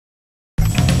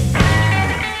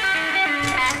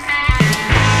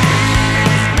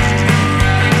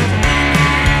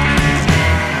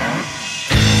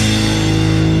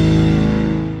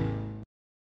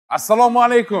Assalomu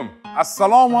alaykum.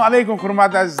 Assalomu alaykum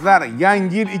hurmatli azizlar.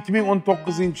 Yangi yil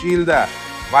 2019-yilda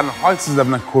va nihoyat sizlar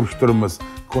bilan ko'rishib turibmiz.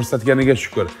 Ko'rsatganiga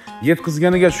shukr,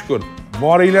 yetkazganiga shukr,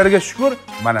 boringlarga shukr,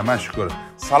 mana men shukr.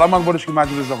 Salomat bo'lishga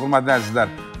majbursiz hurmatli azizlar.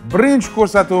 Birinchi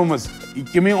ko'rsatuvimiz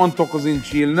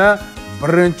 2019-yilni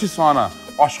birinchi soni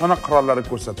Oshxona qirollari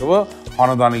ko'rsatuvi.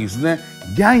 Xonadoningizni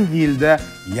yangi yilda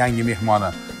yangi mehmoni.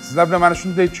 Sizlar bilan mana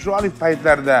shunday chiroyli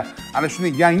paytlarda ana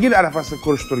shunday yangi yil arafasida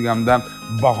ko'rishib turganimdan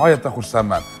bag'oyatda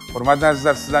xursandman. Hurmatli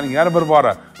azizlar, sizlarning yana bir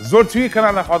bora ZO'R TV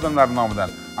kanali xodimlari nomidan,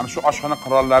 ana shu oshxona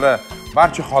qirollari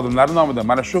barcha xodimlari nomidan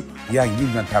mana shu yangi yil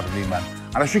bilan tabriklayman.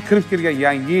 Ana shu kirib kelgan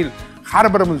yangi yil har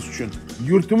birimiz uchun,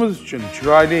 yurtimiz uchun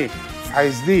chiroyli,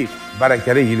 fayzli,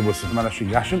 barakali yil bo'lsin. Mana shu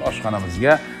yashil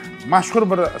oshxonamizga mashhur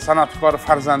bir san'atkor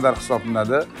farzandlar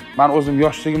hisoblanadi. Men o'zim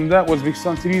yoshligimda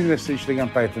O'zbekiston televizorida ishlagan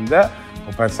paytimda,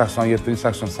 o payt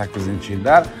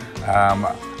 87-88-yillar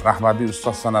rahmatli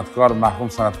ustoz san'atkor, marhum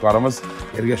san'atkorimiz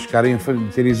Ergash Karimov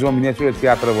televizion miniatyura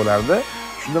teatri bo'lardi.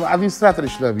 Shunda administrator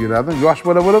ishlab yurardim. Yosh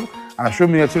bola bo'lib, ana shu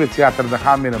miniatyura teatrida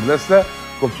ham meni bilasizlar,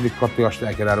 ko'pchilik katta yoshli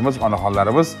akalarimiz,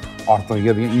 onaxonlarimiz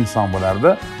ortig'iga degan inson bo'lardi,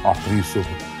 Ortiq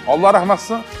Yusupov. Alloh rahmat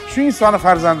qilsin. Shu insonni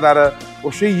farzandlari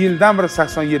o'sha yildan beri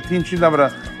 87-yildan beri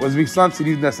O'zbekiston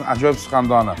televiziyasining ajoyib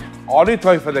suxandoni, oliy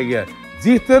toifadagi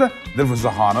ZO'R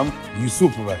Dilfuzaxonim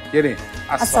Yusupova. Keling.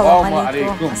 Assalomu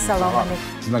alaykum. Assalomu alaykum.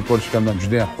 Sizdan ko'rishgandan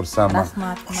juda ham xursandman.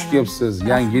 Rahmat. Xush kelibsiz.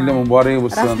 Yangi yil muborak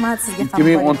bo'lsin. Rahmat sizga ham.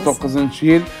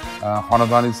 2019-yil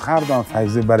xonadoningiz har doim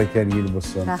fayzli, barakali yil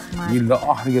bo'lsin. Rahmat. Yilda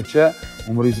oxirigacha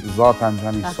umringiz uzoq,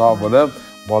 tanjaningiz sog' bo'lib,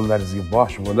 bolalaringizga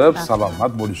bosh bo'lib,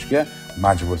 salomat bo'lishga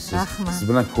majbursiz. Siz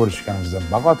bilan ko'rishganimizdan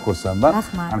bag'ot ko'rsanman.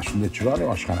 Ana shunday chiroyli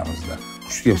oshxonamizda.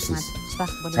 Xush kelibsiz.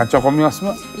 Charchab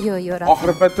qolmayapsizmi? Yo'q.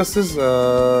 Oxirgi paytda siz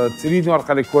televideniya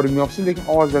orqali ko'rinmayapsiz, lekin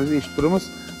ovozingizni eshitib turibmiz.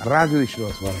 Radioda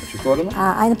ishlayapsiz, to'g'rimi?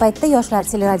 Ayni paytda Yoshlar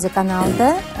teleradio kanalida,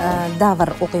 Davr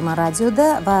o'qiyman radioda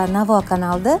va Navo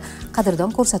kanalida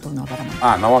qadrdon ko'rsatuvni olib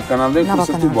boraman. Navo kanalida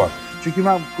ko'rsatuv bor. Chunki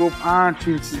men ko'p ancha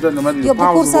yil sizda nima deydi? Yo'q, bu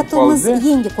ko'rsatuvimiz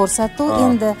yangi ko'rsatuv.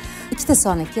 Endi ikkita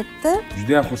soni ketdi.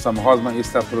 Juda ham xursandman. Hozir men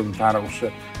eslab turdim, tarix o'sha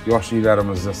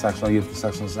yoshliklarimizda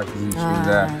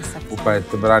 87-88-yilda u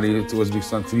paytda biror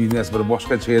O'zbekiston televideniyasi bir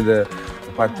boshqacha edi.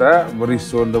 U paytda bir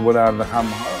rejissyorda bo'lardi,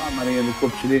 hamma endi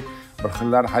ko'pchilik bir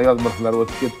xillar hayot bir xillar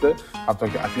o'tib ketdi.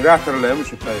 Hattoki operatorlar ham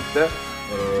o'sha paytda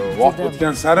vaqt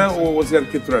o'tgan sari o'zgarib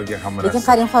ketaverar ekan hamma narsa. Lekin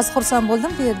qarang, hozir xursand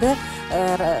bo'ldim. Bu yerda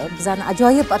bizning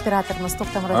ajoyib operatorimiz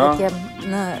To'xtamurod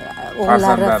akamni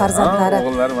o'g'illari, farzandlari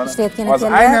ishlayotgan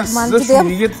ekanlar. Aynan siz shu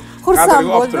yigit xursand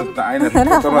bo'ldim. Aynan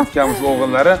To'xtamurod akamiz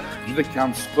o'g'illari juda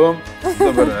kamsuqum,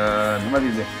 juda bir nima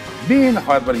deydi?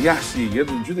 Benihoyat bir yaxshi yigit,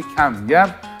 juda kam gap.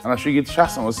 Ana shu yigit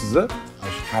shaxsan o'z sizni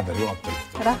shu kadrga olib turibdi.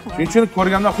 Rahmat. Shuning uchun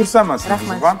ko'rgandan xursandman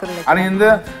sizdan. Ana endi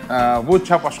bu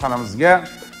chap oshxonamizga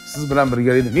siz bilan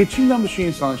birgalikda necha yildan beri shu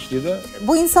inson ishlaydi?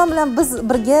 Bu inson bilan biz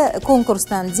birga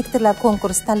konkursdan, diktorlar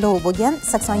konkursi tanlovi bo'lgan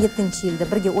 87-yilda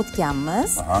birga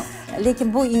o'tganmiz. Lekin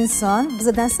bu inson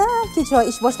bizdan sal kechroq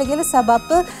ish boshlaganlar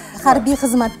sababi harbiy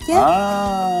xizmatga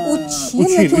 3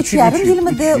 yil yoki 3,5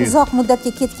 yilmidi uzoq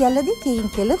muddatga ketganlar-da, keyin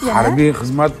kelib yana harbiy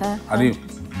xizmat,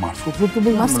 Moskva floti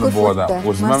bo'lganmi bu odam?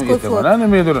 O'zim ham aytaman,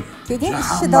 nimadir. Keyin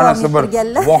ishni davom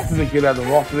ettirganlar. Vaqtida keladi,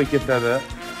 vaqtida ketadi.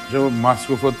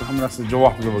 Moskva floti ham narsa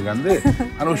vaqtida bo'lganda,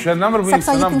 ana o'shandan bir bu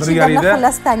inson ham birgalikda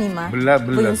xullas taniyman.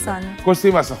 Bu insonni.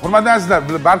 Ko'rsatmasin. Hurmatli azizlar,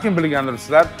 balkim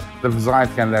bilgandirsizlar, Dilfuza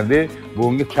aytganlaridek,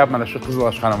 bugungi chap mana shu qizil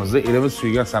oshxonamizda elimiz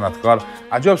suygan san'atkor,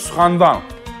 ajoyib suxandon,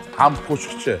 ham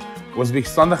qo'shiqchi,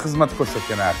 O'zbekistonda xizmat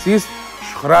ko'rsatgan artist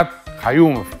Shuhrat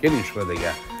Qayumov. Keling Shuhrat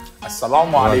aka.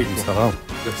 Assalomu alaykum. Salom.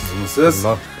 Siz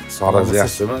sog'lig'ingiz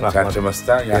yaxshimi?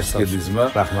 Charchamasdan yaxshi keldingizmi?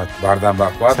 Rahmat. Bardan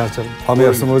baquvvat. Charchab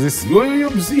qolmayapsizmi o'zingiz?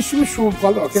 Yo'q, biz ishimiz shu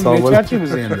qoldi. Aka, nima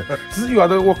charchaymiz endi? Siz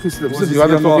yo'lda o'qiysizlar, biz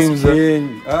yo'lda o'qiymiz.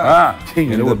 Keng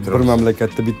bir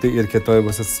mamlakatda bitta erkatoy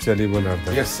bo'lsa sizchalik bo'lardi.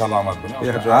 Salomat bo'ling.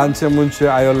 Ancha muncha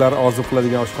ayollar orzu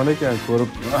qiladigan oshxona ekan, ko'rib.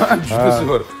 Juda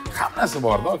zo'r. Hammasi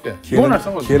bor-da, aka. Bu narsa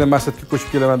o'zi. Keyin maqsadga qo'shib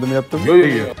kelaman demayaptimi?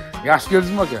 Yo'q. Yaxshi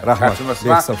keldingizmi aka? Rahmat.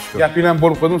 Gapingiz ham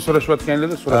bo'lib qoldim,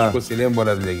 so'rashayotganlarda so'rashib qo'ysanglar ham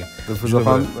bo'ladi degan.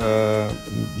 Dilfuzaxon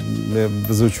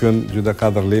biz uchun juda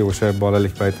qadrli, o'sha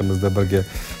bolalik paytimizda birga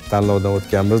tanlovdan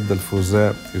o'tganmiz. Dilfuza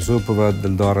Yusupova,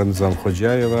 Dildora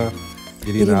Nizomxo'jayeva,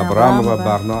 Irina Abramova,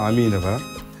 Barno Aminova.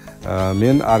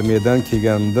 Men armiyadan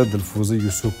kelganimda Dilfuza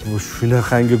Yusupova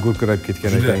shunaqangi gurkirab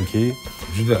ketgan ekanki,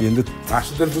 juda. Endi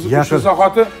Mashhur Dilfuza o'sha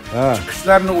zahoti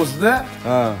chiqishlarni o'zida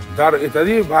dar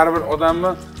etadi-yu, baribir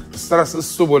odamni istarasi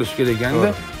issiq bo'lish kerak ekanda,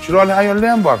 chiroyli ayollar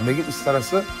ham bor, lekin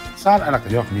istarasi sal anaqa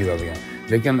yoqmaydigan.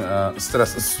 lekin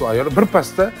stress issiq ayol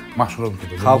birpasda mashhur bo'lib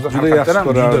ketadi. Xalq juda yaxshi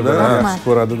ko'radi, yaxshi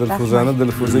ko'radi Dilfuzani.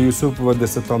 Dilfuza Yusupova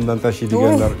desa tomdan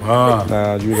tashiydiganlar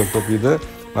juda ko'p edi.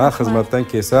 Men xizmatdan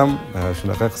kelsam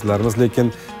shunaqa qizlarimiz, lekin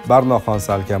Barnoxon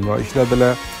sal kamroq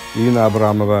ishladilar. Irina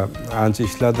Abramova ancha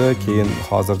ishladi, keyin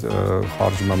hozir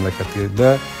xorij mamlakatida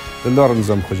Dildor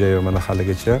Nizomxo'jayeva mana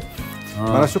haligacha.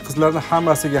 Mana shu qizlarning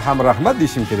hammasiga ham rahmat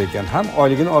deyishim kerak ekan, ham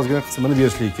oyligini ozgina qismini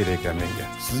berishligi kerak ekan menga.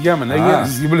 Sizgami? Nega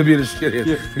sizga bilib berish kerak?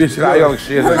 Bechora ayol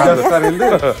kishi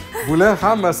edi. Bular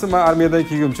hammasi men armiyadan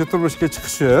kelguncha turmushga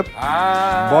chiqishib,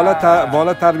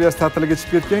 bola tarbiyasi ta'tiliga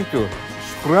chiqib ketgan-ku.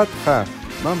 Shuhrat, ha.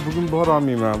 Men bugun bora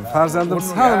olmayman. Farzandim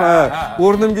salma,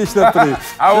 o'rnimga ishlab turing.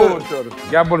 To'g'ri.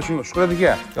 Gap bo'lishi Shuhrat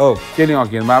aka. Keling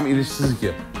okeyin, men idish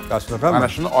sizniki. Qashqaqa. Mana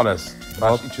shuni olasiz.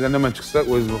 Bas ichidan nima chiqsa,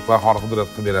 o'zingiz bahor qudrat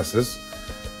qilib berasiz.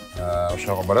 O'sha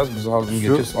yoqqa borasiz. Biz hozir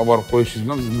ungacha olib borib qo'yishingiz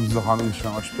bilan biz muzlaxonni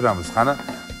ishini ochib turamiz. Qani,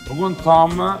 bugun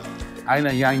taomni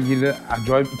aynan yangi yil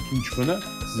ajoyib ikkinchi kuni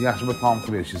siz yaxshi bir taom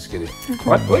qilib berishingiz kerak.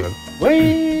 Voy,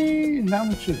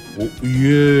 namchi.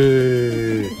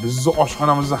 Bizni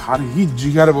oshxonamizda hali hech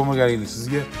jigari bo'lmaganini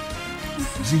sizga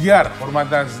jigar,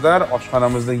 hurmatli azizlar,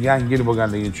 oshxonamizda yangi yil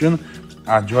bo'lganligi uchun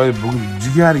ajoyib bugun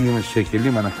jigar yemish shekilli,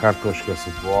 mana kartoshkasi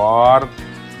bor.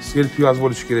 Serpiyoz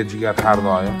bo'lishi kerak jigar har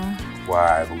doim.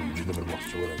 Voy, bugun juda bir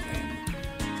boshqa bo'ladi.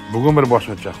 Bugun bir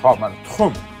boshqacha. Xo'p, mana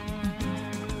tuxum.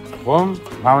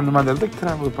 Mana nima dedi?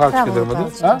 Krabli palchka dermidi?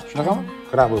 Ha? Shunaqami?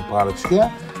 Krabli palchka.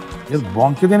 Biz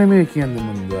bankada nima ekan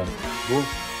bunda? Bu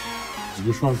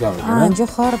go'shonchami?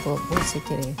 Jo'xori bo'lsa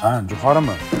kerak.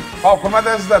 Jo'xorimi? Xo'p, hurmatli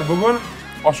azizlar, bugun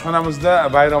oshxonamizda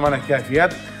bayramona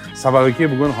kayfiyat. Sababiki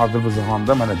bugun hozir bizning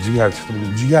xonada mana jigar chiqdi.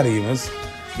 Bugun jigar yeymiz.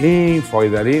 Eng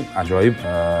foydali, ajoyib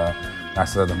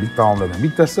narsalardan bitta taomlardan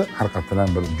bittasi. Har qatdan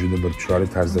juda bir chiroyli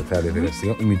tarzda tayyorlayverasiz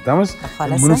degan umiddamiz.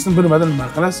 Bunisini bilmadan nima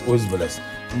qilasiz, o'zingiz bilasiz.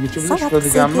 Bungacha biz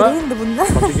ishlatganmi?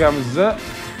 Fotogamizda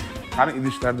qani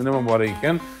idishlarda nima bor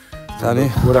ekan? Qani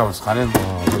ko'ramiz. Qani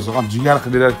bizning ham jigar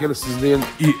qilib berarkanlar, sizda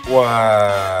endi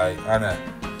voy, ana.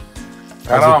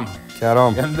 Karom.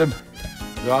 Endi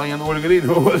yana o'lgiraydi.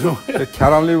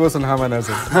 Karomli bo'lsin hamma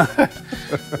narsa.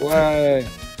 Voy.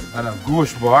 Mana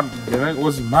go'sht bor. Demak,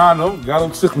 o'zi ma'lum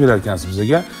galopsi qilib berar ekansiz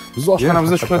bizga. Bizning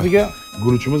oshxonamizda shularga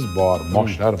guruchimiz bor,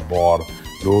 moshlar bor,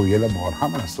 lo'yelar bor,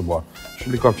 hamma narsa bor. Shu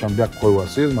likopchani bu yoqqa qo'yib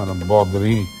olsangiz, mana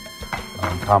bodring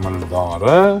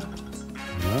ta'minlidori.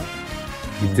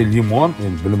 Bitta limon,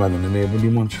 endi bilmadim nimaga bu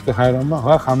limon chiqdi, hayronman.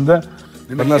 Va hamda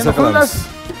bir narsa qilamiz.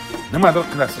 Nimadir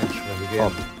qilasiz shularga.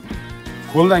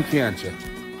 Qo'ldan kelgancha.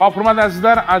 Xo'p, hurmatli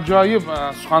azizlar, ajoyib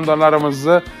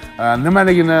suxandonlarimizni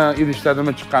nimaligini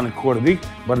idishlardan chiqqanini ko'rdik.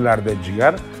 Birlarida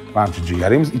jigar, qancha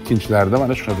jigarimiz, ikkinchilarida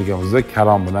mana shu qadamimizda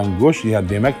karom bilan go'sht, ya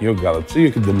demak, yo'q galopsi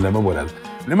yoki dimlama bo'ladi.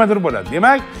 Nimadir bo'ladi.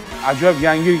 Demak, ajoyib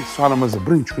yangi sonimizning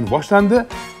birinchi kuni boshlandi,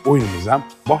 o'yinimiz ham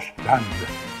boshlandi.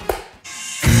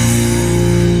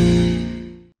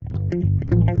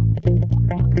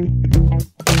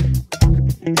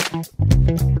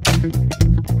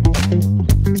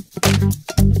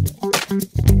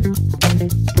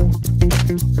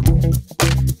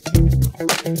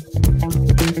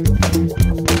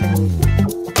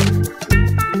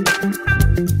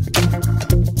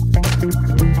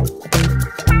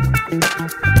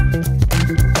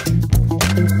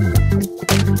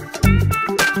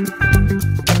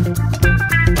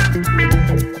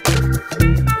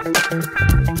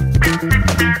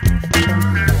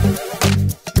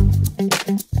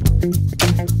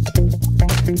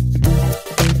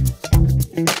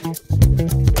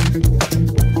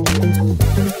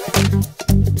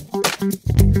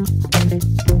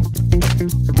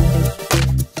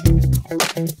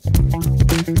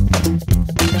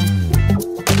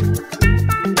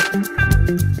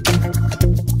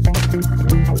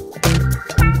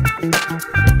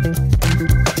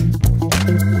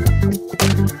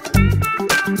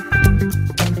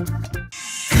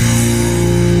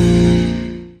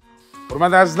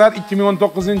 Hurmatli azizlar,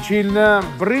 2019-yilni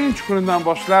birinchi kunidan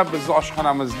boshlab bizning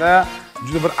oshxonamizda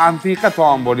juda bir antiqa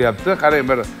taom bo'lyapti. Qarang,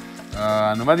 bir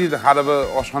nima deydi, hali bir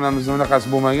oshxonamizda bunaqasi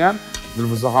bo'lmagan.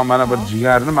 Dilfuzaxon mana bir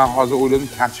jigarni men hozir o'yladim,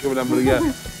 kartoshka bilan birga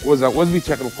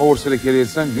o'zbekcha qilib qovursalar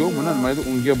kelaysan. Yo'q, buni nima edi,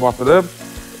 unga botirib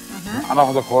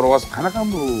alohida qo'rg'os qanaqa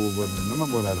bu nima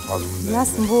bo'ladi hozir bunda?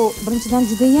 Bilasizmi, bu birinchidan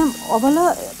juda ham avvalo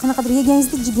qanaqadir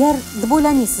yeganingizda jigar deb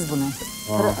o'ylaysiz buni.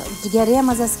 Jigari ham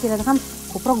mazasi keladi, ham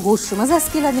ko'proq go'sht mazasi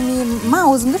keladimi? Men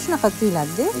o'zimda shunaqa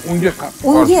tuyuladi-da.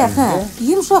 Unga ha,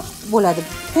 yumshoq bo'ladi.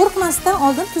 Qo'rqmasdan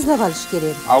oldin tuzlab olish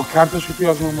kerak. Au kartoshka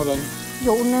piyoz nima bo'ladi?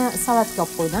 Yo'q, uni salatga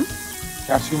olib qo'ydim.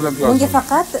 Kartoshka bilan piyoz. Bunga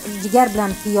faqat jigar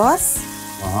bilan piyoz.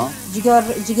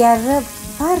 Jigarni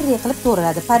parre qilib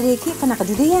to'g'raladi. Parreki qanaqa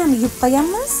juda ham yupqa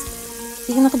emas.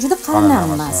 lekin unaqa juda qalin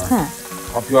emas. Ha.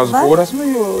 Piyozni qovurasizmi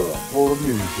yo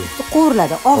qovurilmaydi?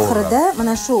 Qovuriladi. Oxirida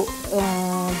mana shu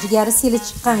jigari seli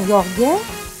chiqqan yog'ga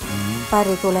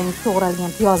pare to'langi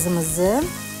to'g'ralgan piyozimizni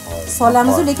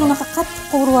solamiz, lekin unaqa qattiq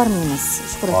qovurib yormaymiz.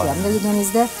 Shukur aka, bunda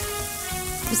yeganingizda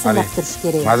bismillah turish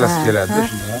kerak. Mazasi keladi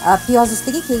shunda. Piyoz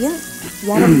ustiga keyin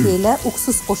yarim kela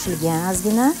uksus qo'shilgan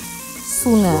ozgina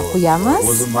suvni quyamiz.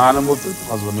 O'zi ma'lum bo'lib turibdi,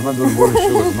 hozir nimadir bo'lishi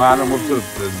o'zi ma'lum bo'lib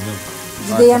turibdi.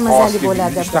 Juda ham mazali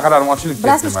bo'ladi. Ishtahalarim ochilib ketdi.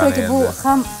 Bilasiz, chunki bu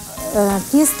ham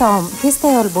tez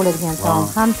tayyor bo'ladigan taom,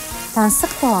 ham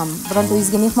tansiq taom. Bironta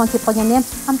uyingizga mehmon kelib qolganda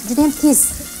ham juda ham tez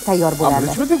tayyor bo'ladi.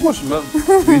 Nechta ko'rishmi?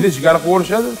 Uyda jigari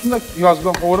qovurishadi, shunda piyoz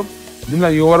bilan qovurib,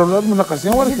 nimalar yuvariladi, bunaqasi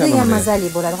ham bor ekan. Juda ham mazali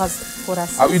bo'ladi, hozir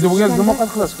ko'rasiz. Uyda bo'lganda nima ovqat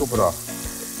qilasiz ko'proq?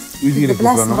 Uyda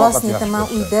bilasizmi, rostni aytaman,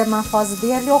 uyda men hozir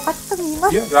deyarli ovqat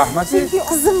qilmayman. Rahmat. Chunki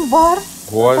qizim bor.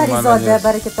 Farizoda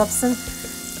baraka topsin.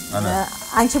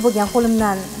 Ancha bo'lgan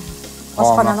qo'limdan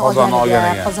oshxonani olganiga,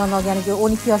 qozon olganiga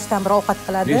 12 yoshdan beri ovqat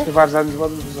qiladi. Nechta farzandingiz bor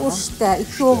o'zingizda? 3ta,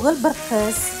 2 o'g'il, 1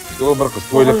 qiz. Bir qiz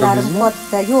to'ylik qildingizmi?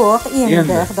 Katta, yo'q,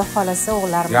 endi xudo xolasa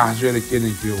o'g'larim. Yaxshi joyga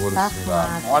keling-ku bo'lasiz.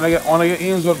 Onaga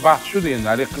eng zo'r baxt shu endi.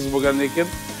 Hali qiz bo'lgandan keyin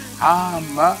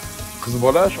hamma qiz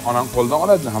bola shu onaning qo'lidan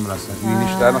oladi hamma narsani. Uy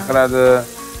ishlarini qiladi,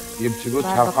 yeb-ichib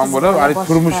chalqon bo'lib, hali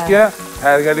turmushga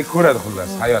tayyorgarlik ko'radi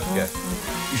xullas, hayotga.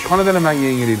 Ishxonada nimaga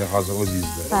yangiliklar hozir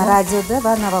o'zingizda? Radioda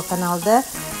va Navo kanalda.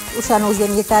 O'shani o'zi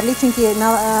ham yetarli, chunki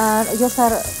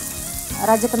yoshlar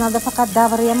radio kanalida faqat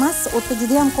davr emas, o'tda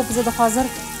juda ham ko'p bizda hozir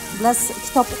bilasiz,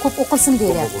 kitob ko'p o'qilsin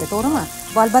deyilyapti, to'g'rimi?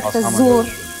 Bu albatta zo'r,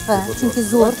 chunki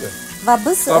zo'r va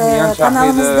biz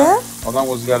kanalimizda odam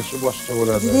o'zgarishi boshqa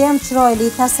bo'ladi. Juda ham chiroyli,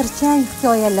 ta'sirchan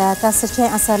hikoyalar, ta'sirchan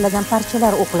asarlardan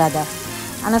parchalar o'qiladi.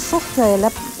 Ana shu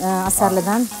hikoyalar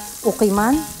asarlardan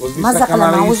o'qiyman, mazza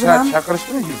qilaman o'zim ham.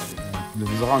 Chaqirishdimi?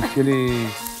 Bizga ham keling.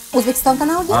 O'zbekiston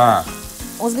kanaliga? Ha.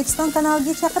 O'zbekiston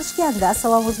kanaliga chaqirishgandi.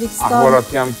 Assalom O'zbekiston.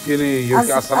 Axborotga ham keling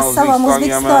yoki Assalom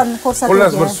O'zbekiston ko'rsatuvga.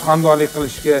 Xullas bir suxandonlik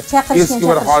qilishga, eski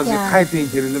bir hozir qayting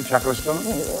keling deb chaqirishdimi?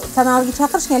 Kanalga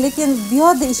chaqirishgan, lekin bu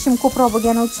yerda ishim ko'proq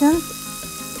bo'lgani uchun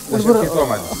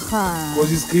ulgurolmadingiz. Ha.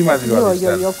 Ko'zingiz qiymati yo'q.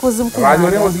 Yo'q, ko'zim qiymati.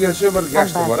 Radioning o'zgarishi bir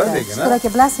gashti bor, lekin. Shukur aka,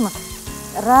 bilasizmi?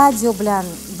 Radio bilan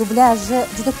dublyajni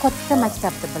juda katta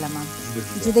maktabda bilaman.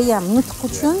 Juda ham nutq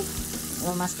uchun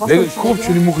lekin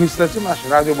ko'pchilik muxlislarchi mana shu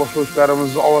radio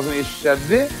boshlovchilarimizni ovozini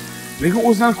eshitishadi, lekin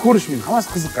o'zlarini ko'rishmaydi. Hammasi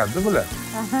qiziqadi bular.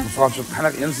 Misol uchun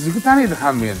qanaqa endi sizni taniydi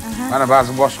hamma endi. Mana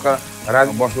ba'zi boshqa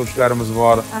radio boshlovchilarimiz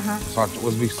bor. Misol uchun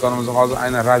O'zbekistonimizda hozir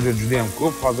aynan radio juda ham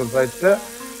ko'p hozir paytda.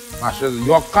 Mana shu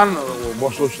yoqqan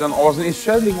boshlovchilarning ovozini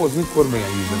eshitishadi, lekin o'zini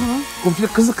ko'rmagan yuzini.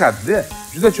 Ko'pchilik qiziqadi.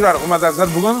 Juda chiroyli. Hurmatli azizlar,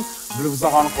 bugun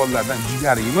Dilfuzaxoning qo'llaridan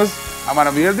jigar yeymiz. Mana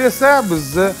bu yerda esa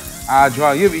bizni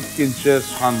ajoyib ikkinchi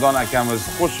suxandon akamiz,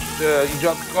 qo'shiqchi,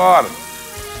 ijodkor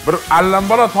bir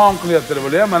allambalo taom qilyaptilar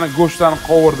bular. Mana go'shtlarni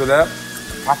qovurdilar.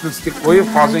 Patliska qo'yib,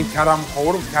 hozir karam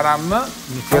qovurib, karamni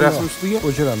terasini ustiga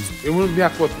o'chiramiz. Buni bu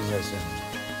yoqqa o'tkazasiz.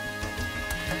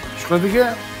 Shuqadiga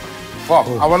xo'p,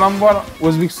 avvalambor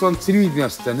O'zbekiston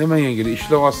televideniyasida nima yangilik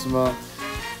ishlayapsizmi?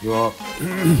 Yo,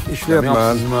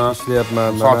 ishlayapman.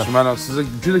 So'chman, mana sizni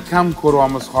juda kam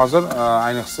ko'ryapmiz hozir,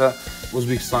 ayniqsa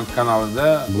O'zbekiston kanalida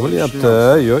bo'lyapti.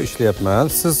 Yo, ishlayapman.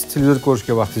 Siz televizor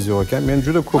ko'rishga vaqtingiz yo'q ekan. Men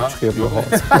juda ko'p chiqyapman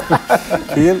hozir.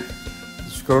 Keyin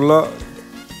shukrlar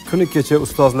kuni kecha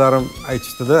ustozlarim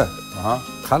aytishdida,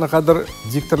 qanaqadir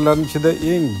diktorlarning ichida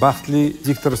eng baxtli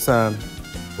diktorsan.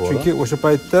 Chunki o'sha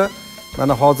paytda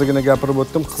mana hozirgina gapirib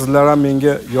o'tdim, qizlar ham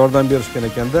menga yordam berishgan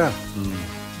ekanda.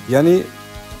 Ya'ni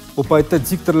u paytda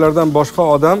diktorlardan boshqa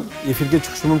odam efirga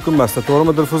chiqishi mumkin emas,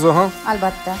 to'g'rimi Dilfuzaxon?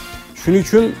 Albatta. Shuning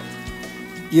uchun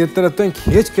ertalabdan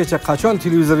kechgacha qachon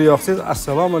televizorni yoqsangiz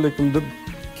assalomu alaykum deb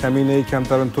kaminaga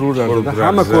kamtarin turaverardi.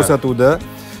 Hamma ko'rsatuvda.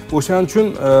 O'shaning uchun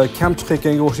kam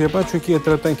chiqayotganga o'xshayapman, chunki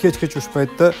ertalabdan kechgacha o'sha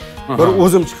paytda bir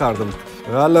o'zim chiqardim.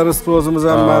 G'alla rizq o'zimiz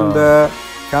ham menda,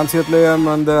 konsertlar ham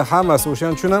menda, hammasi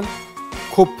o'shaning uchun ham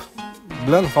ko'p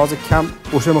bilan hozir kam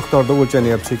o'sha miqdorda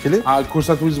o'lchanyapti shekilli.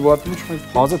 Ko'rsatuvingiz bo'lyaptimi shu paytda?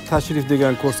 Hozir tashrif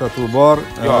degan ko'rsatuv bor.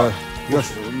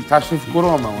 Tashrif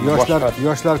ko'raman uni.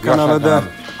 Yoshlar kanalida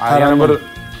yana bir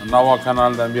Navo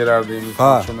kanalidan berardingiz.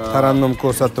 Ha, tarannum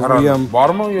ko'rsatuvi ham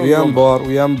bormi? U ham bor,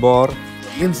 u ham bor.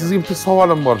 Endi sizga bitta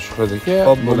savolim bor shuhrataka.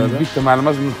 Bo'ladi. Bitta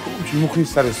ma'lumot, ko'pchilik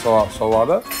muxlislarning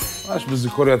savoli. Mana shu bizni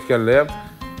ko'rayotganlar ham.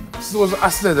 Siz o'zi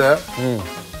aslida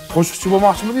qo'shiqchi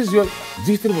bo'lmoqchimidingiz yo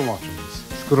diktor bo'lmoqchimidingiz?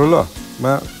 Shukrulloh.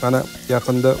 Men mana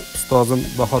yaqinda ustozim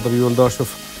Bahodir Yo'ldoshev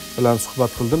bilan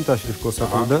suhbat qildim tashrif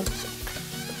ko'rsatuvda.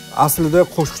 Aslida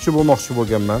qo'shiqchi bo'lmoqchi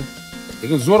bo'lganman.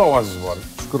 Lekin zo'r ovozingiz bor.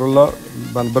 Shukrulloh,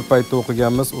 men bir paytda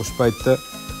o'qiganmiz. O'sha paytda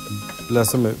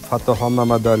bilasizmi, Fattoxon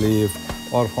Mamadaliyev,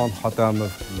 Orxon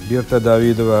Xotamov, Berta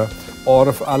Davidova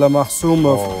Orif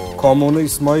Alamahsumov, Komuna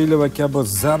Ismoilova kabi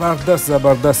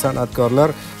zabardast san'atkorlar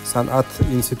san'at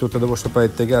institutida o'sha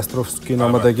paytdagi Astrovskiy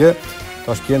nomidagi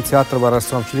Toshkent teatr va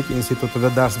rassomchilik institutida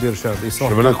dars berishardi.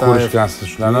 Shu bilan ko'rishgansiz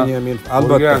shularni.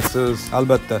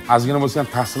 Albatta. Ozgina bo'lsa ham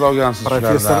tahsil olgansiz shulardan.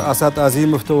 Professor Asad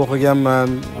Azimovda o'qiganman.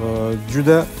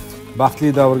 Juda baxtli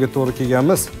davrga to'g'ri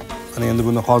kelganmiz. Ana endi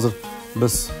buni hozir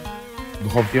biz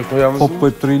duxovkaga qo'yamiz. Qo'yib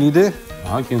qo'yib turaylik-da.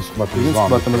 Ha, keyin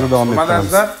suhbatimizni davom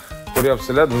ettiramiz.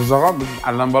 Ko'ryapsizlar, Rizog'am biz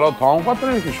allambalo taom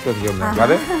qotiraylik shu yerga bilan.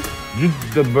 Qara,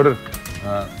 juda bir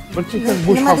chekka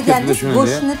bo'sh qolib ketdi shuni.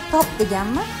 Go'shtni top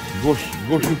deganmi?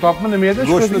 Go'shtni topmi nima edi?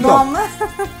 Go'shtni top.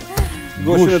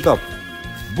 Go'shtni top.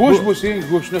 Bo'sh bo'lsa,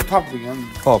 go'shtni top degan.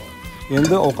 Top.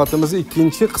 Endi ovqatimizning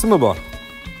ikkinchi qismi bor.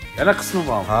 Yana qismi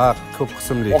bor. Ha, ko'p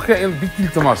qismli. Aka, endi bitta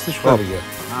iltimos shu yerga.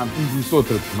 Ha, bitta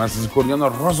o'tiribdi. Men sizni ko'rganda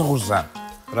rosa xursand.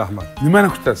 Rahmat. Nimani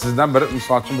kutadi? Sizdan bir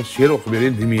misol uchun bir she'r o'qib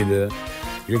bering demaydi.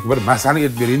 Yoki bir masala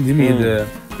aytib bering demaydi.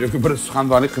 Yoki bir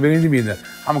suxandonlik qilib bering demaydi.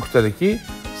 Hamma kutadiki,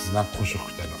 sizdan qo'shiq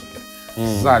kutadi aka.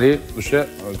 Siz hali o'sha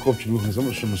ko'pchilik bilmasa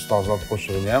o'sha mustozot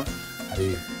qo'shig'ini ham hali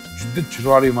juda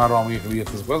chiroyli maromiga qilib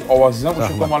yetkazib qo'yasiz. Ovozingiz ham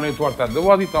o'sha tomonga tortadi,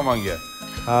 vodiy tomonga.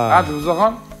 Ha,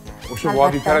 Rizog'am o'sha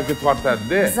vodiy tarafga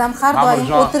tortadi-da. Biz ham har doim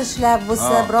o'tirishlar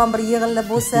bo'lsa, biron bir yig'inlar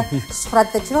bo'lsa,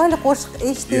 suhbatda chiroyli qo'shiq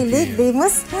eshitaylik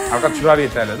deymiz. Faqat chiroyli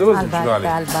aytadi, o'zi chiroyli.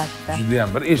 Albatta. Juda ham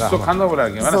bir eshitsak qanday bo'lar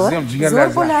ekan? Mana siz ham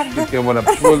jigarlaringiz ketgan bo'lib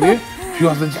pishib bo'ldi.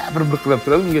 Piyozni bir qilib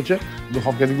turadi, ungacha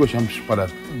duxovkada go'sht ham pishib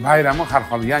qoladi. Bayramni har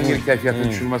holda yangi yil kayfiyatini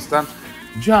tushirmasdan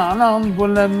Jonon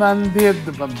bo'laman deb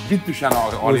bitta o'shani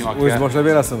oling aka. O'z boshlab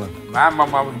berasizmi? Men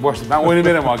boshdan o'ynab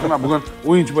beraman aka. Men bugun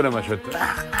o'yinchi bo'laman shu yerda.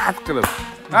 Rahmat qilib.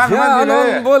 Jonon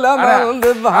bo'laman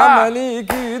deb hammani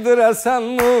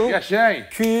kuydirasanmi? Yashang.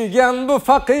 Kuygan bu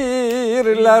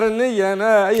faqirlarni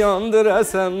yana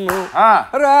yondirasanmi? Ha.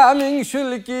 Raming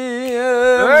shulki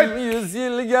 100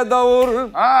 yilga davr.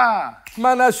 Ha.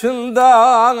 Mana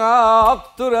shundoq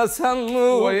turasanmi?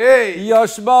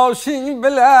 Yosh boshing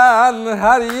bilan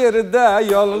har yerda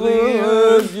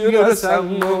yolg'iz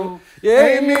yurasanmi?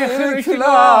 Ey mehr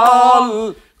kulol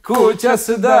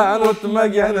ko'chasidan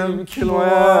o'tmaganim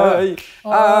kilmay.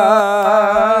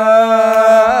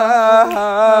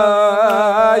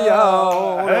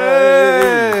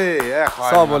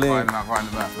 Sog' bo'ling.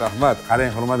 Rahmat.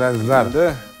 Qarang, hurmatli azizlar.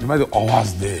 Nima deb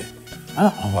ovozdi? Ha,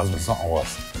 ovoz bo'lsa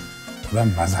ovoz. Odam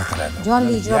maza qiladi.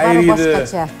 Jonli ijro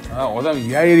boshqacha. Ha, odam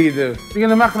yayriydi. Nega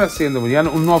nima qilasiz endi buni? Ya'ni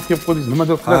unni olib kelib qo'ydingiz, nima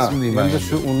deb qilasizmi deyman. Endi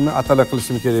shu unni atala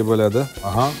qilishim kerak bo'ladi.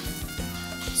 Aha.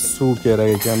 Suv kerak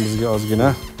ekan bizga ozgina.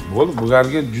 Bo'ldi,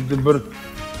 bularga juda bir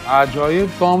ajoyib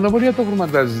taomlar bo'lyapti,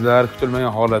 hurmatli azizlar.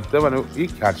 Kutilmagan holatda mana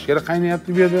kartoshka qaynayapti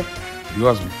bu yerda.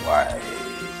 Yozib qo'y.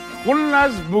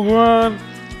 Xullas, bugun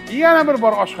yana bir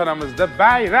bor oshxonamizda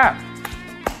bayram.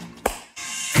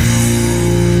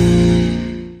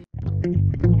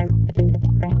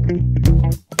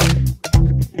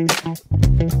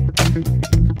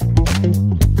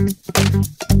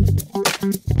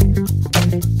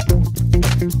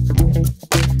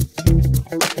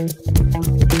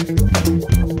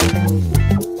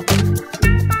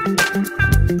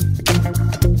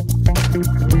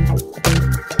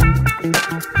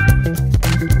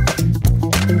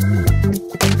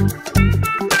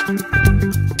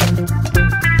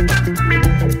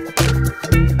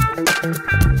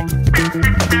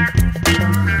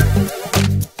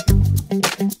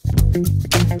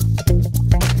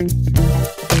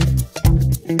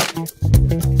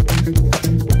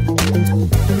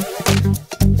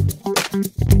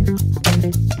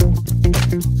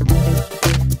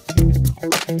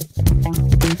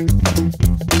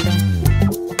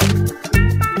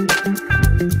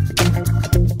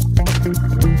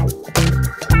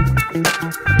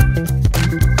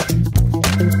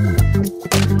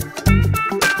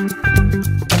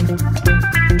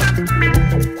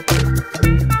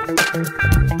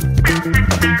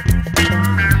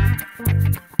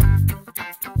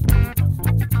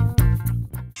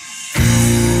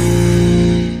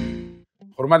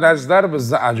 Hurmatli azizlar,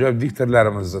 bizning ajoyib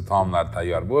diktorlarimizning taomlari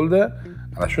tayyor bo'ldi.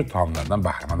 Ana shu taomlardan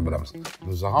bahramand bo'lamiz.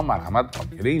 Rizog'am marhamat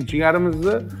olib keling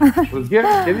jigarimizni. Bizga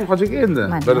keling hojiga endi.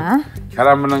 Bir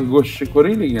karam bilan go'shtni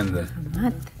ko'raylik endi.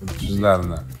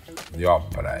 Sizlarni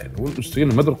yopiraylik. Bu ustiga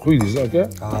nimadir qo'ydingiz aka?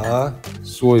 Ha,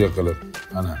 soya qilib.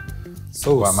 Ana.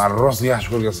 Sos. Va men rosa yaxshi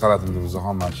ko'rgan salatimni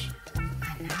Rizog'am mana shu.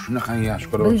 Shunaqa yaxshi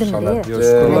ko'raman salat.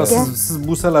 Shukrlar, siz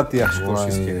bu salatni yaxshi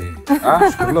ko'rishingiz kerak. Ha,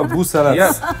 shukrlar, bu salat.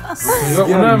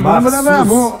 Uni bilaman,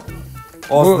 bu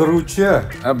ozdiruvchi.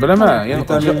 Ha, bilaman. Ya'ni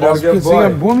vitaminlarga boy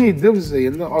bo'lmaydi bizda.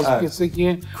 Endi ozib ketsa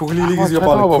keyin ko'hligingiz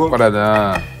yo'qolib qoladi.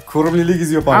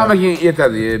 Ko'rimliligingiz yo'qoladi. Hamma keyin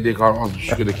yetadi, bekor ozib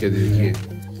tushib ketadi keyin.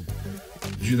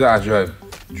 juda ajoyib,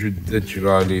 juda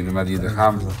chiroyli, nima deydi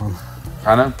ham.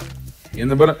 Qani,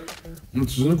 endi bir uni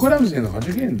tuzini ko'ramiz endi, hoji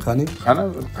aka endi.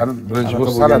 Qani, birinchi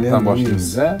bo'lib salatdan boshlaymiz.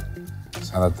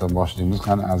 Salatdan boshlaymiz.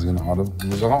 Qani, ozgina olib,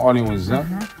 Muzaxon oling o'zingiz ham.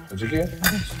 Hoji aka,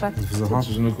 Muzaxon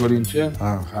tuzini ko'ring-chi.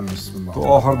 Qani, bismillah. Bu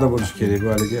oxirida bo'lishi kerak, bu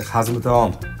haligi hazm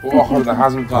taom. Bu oxirida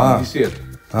hazm taom, desert.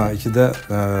 Ichida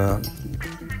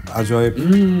ajoyib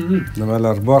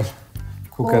nimalar bor.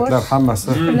 Ko'katlar hammasi.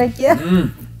 Aka,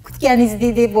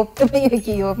 kutganingizdek bo'ptimi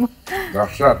yoki yo'qmi?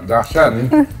 Dahshat.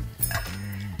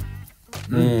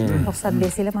 Ruxsat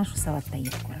bersanglar, men shu savatdan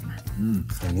yeb ko'raman.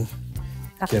 Qani,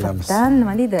 kelamiz.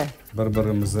 Nima deydi?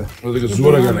 Bir-birimizni o'ziga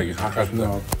zo'r ekan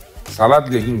haqiqatdan. Salat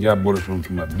lekin gap bo'lishi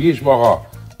mumkin emas. 5 baho,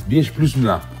 5 plus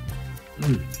bilan.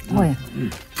 Voy.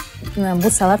 Bu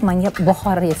salat menga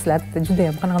bahorni eslatdi. Juda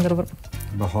ham qanaqadir bir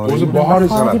bahoriy. O'zi bahoriy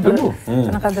salatda bu.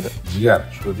 Qanaqadir jigar,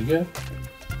 shudiga.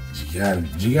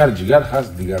 Jigar xas,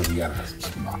 digar xas.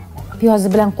 Bismillah. Piyozi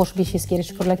bilan qo'shib yeyishingiz kerak,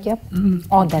 shukurlar aka.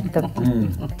 Odatda.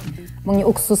 Bunga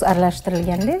uksus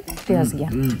aralashtirilganda piyozga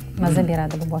maza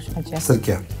beradi, bu boshqacha.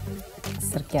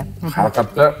 Sirka.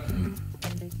 Haqiqatda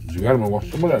jigar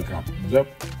mo'g'oqchi bo'lar ekan. Deb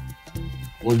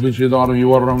o'zbekcha dorim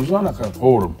yuboramiz, anaqa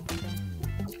qovurib.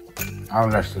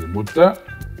 Aralashtirib. Bu yerda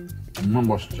umuman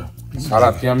boshqacha.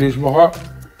 Salatga ham 5 baho,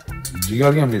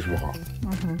 jigarga ham 5 baho.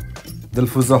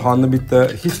 Dilfuzaxonni bitta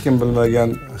hech kim bilmagan,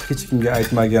 hech kimga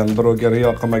aytmagan, birovga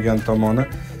riyo qilmagan tomoni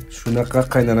shunaqa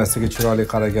qaynonasiga chiroyli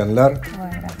qaraganlar,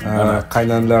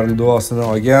 qaynonalarining duosini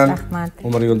olgan,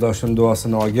 umr yo'ldoshining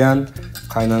duosini olgan,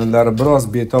 qaynonalari biroz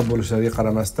betob bo'lishlariga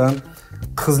qaramasdan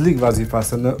qizlik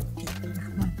vazifasini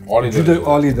juda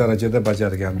oliy darajada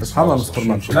bajargan. Biz hammamiz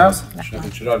hurmat qilamiz. Shunaqa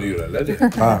chiroyli yuradilar-da.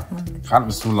 Qani,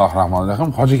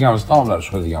 bismillahirrohmanirrohim. Hoji akamiz taomlari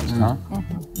shu deganmiz, ha?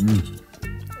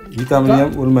 Vitamini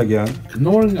ham o'lmagan.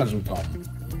 Kimdan o'rgangansiz bu taomni?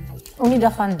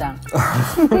 Umidaxondan.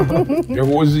 Yo'q,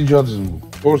 o'zingiz ijodingizmi bu?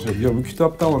 To'g'risi. Yo'q, bu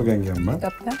kitobdan o'rganganman.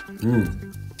 Kitobdan?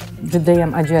 Juda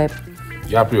ham ajoyib.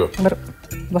 Gap yo'q. Bir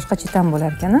boshqacha ta'm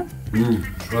bo'lar ekan-a?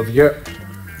 Shunga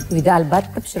uyda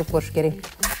albatta pishirib ko'rish kerak.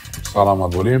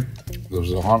 Salomat bo'ling,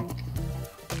 Dilfuzaxon.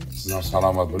 Siz ham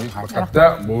salomat bo'ling. Haqiqatda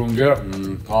bugungi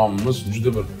taomimiz juda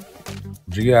bir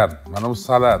jigar, mana bu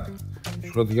salat,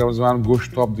 Shuhrat akamiz mana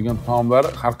go'sht top degan taomlar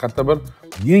haqiqatda bir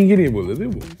yengillik bo'ldi-da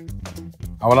bu.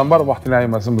 Avvalambor vaqtingiz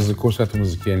aymasin, bizni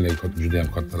ko'rsatuvimizni keyinlarga juda ham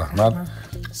katta rahmat.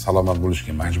 Salomat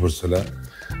bo'lishga majbursizlar.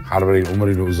 Har biringiz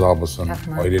umringiz uzoq bo'lsin,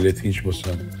 oilangiz tinch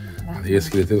bo'lsin.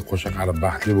 Eskilar qo'sha qarib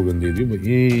baxtli bo'lgin deydi-ku, bu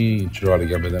eng chiroyli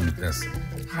gaplardan bittasi.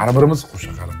 Har birimiz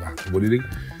qo'sha qarib baxtli bo'laylik,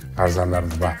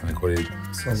 farzandlarimiz baxtini ko'raylik.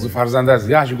 Siz farzandingiz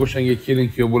yaxshi go'shanga kelin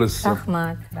kuyov bo'lasiz.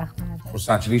 Rahmat.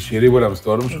 Xursandchilik sherik bo'lamiz,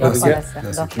 to'g'rimi Shuhrat aka?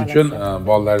 Shuning uchun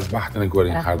bolalaringiz baxtini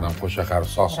ko'ring, har doim qo'sha qarib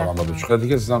sog' salomat bo'ling. Shuhrat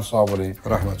aka, siz ham sog' bo'ling.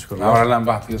 Rahmat, shukur. Nevaralaring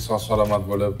baxtiga sog' salomat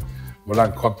bo'lib,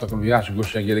 bularni katta qilib yaxshi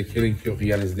go'shanga kelin kuyov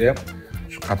qilganingizda ham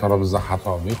shu qatorimizdan xato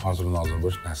bo'lmay, hozir nozir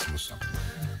bo'lish nasib bo'lsin.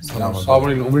 Sog'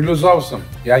 bo'ling, umringiz uzoq bo'lsin.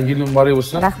 Yangi yil muborak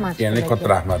bo'lsin. Yana katta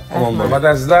rahmat. Hurmatli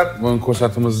azizlar, bugun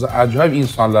ko'rsatuvimizda ajoyib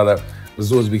insonlari,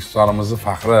 bizni O'zbekistonimizning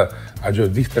faxri,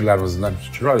 ajoyib diktorlarimiz bilan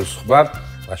chiroyli suhbat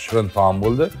va shirin taom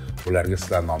bo'ldi. Ularga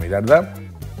sizlar nomingizdan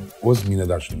o'z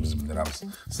minnatdorchiligimizni bildiramiz.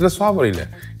 Sizlar sog' bo'linglar.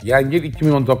 Yangi yil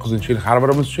 2019-yil har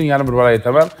birimiz uchun yana bir bor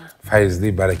aytaman, fayzli,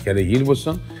 barakali yil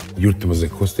bo'lsin. Yurtimizga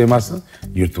ko'z tegmasin,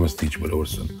 yurtimiz tinch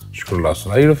bo'laversin. Shukrullo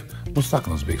Sulayrov,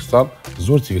 Mustaqil O'zbekiston,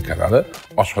 ZO'R TV kanali,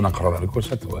 Oshxona qirollari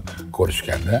ko'rsatuvi.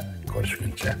 Ko'rishganda,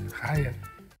 ko'rishguncha. Xayr.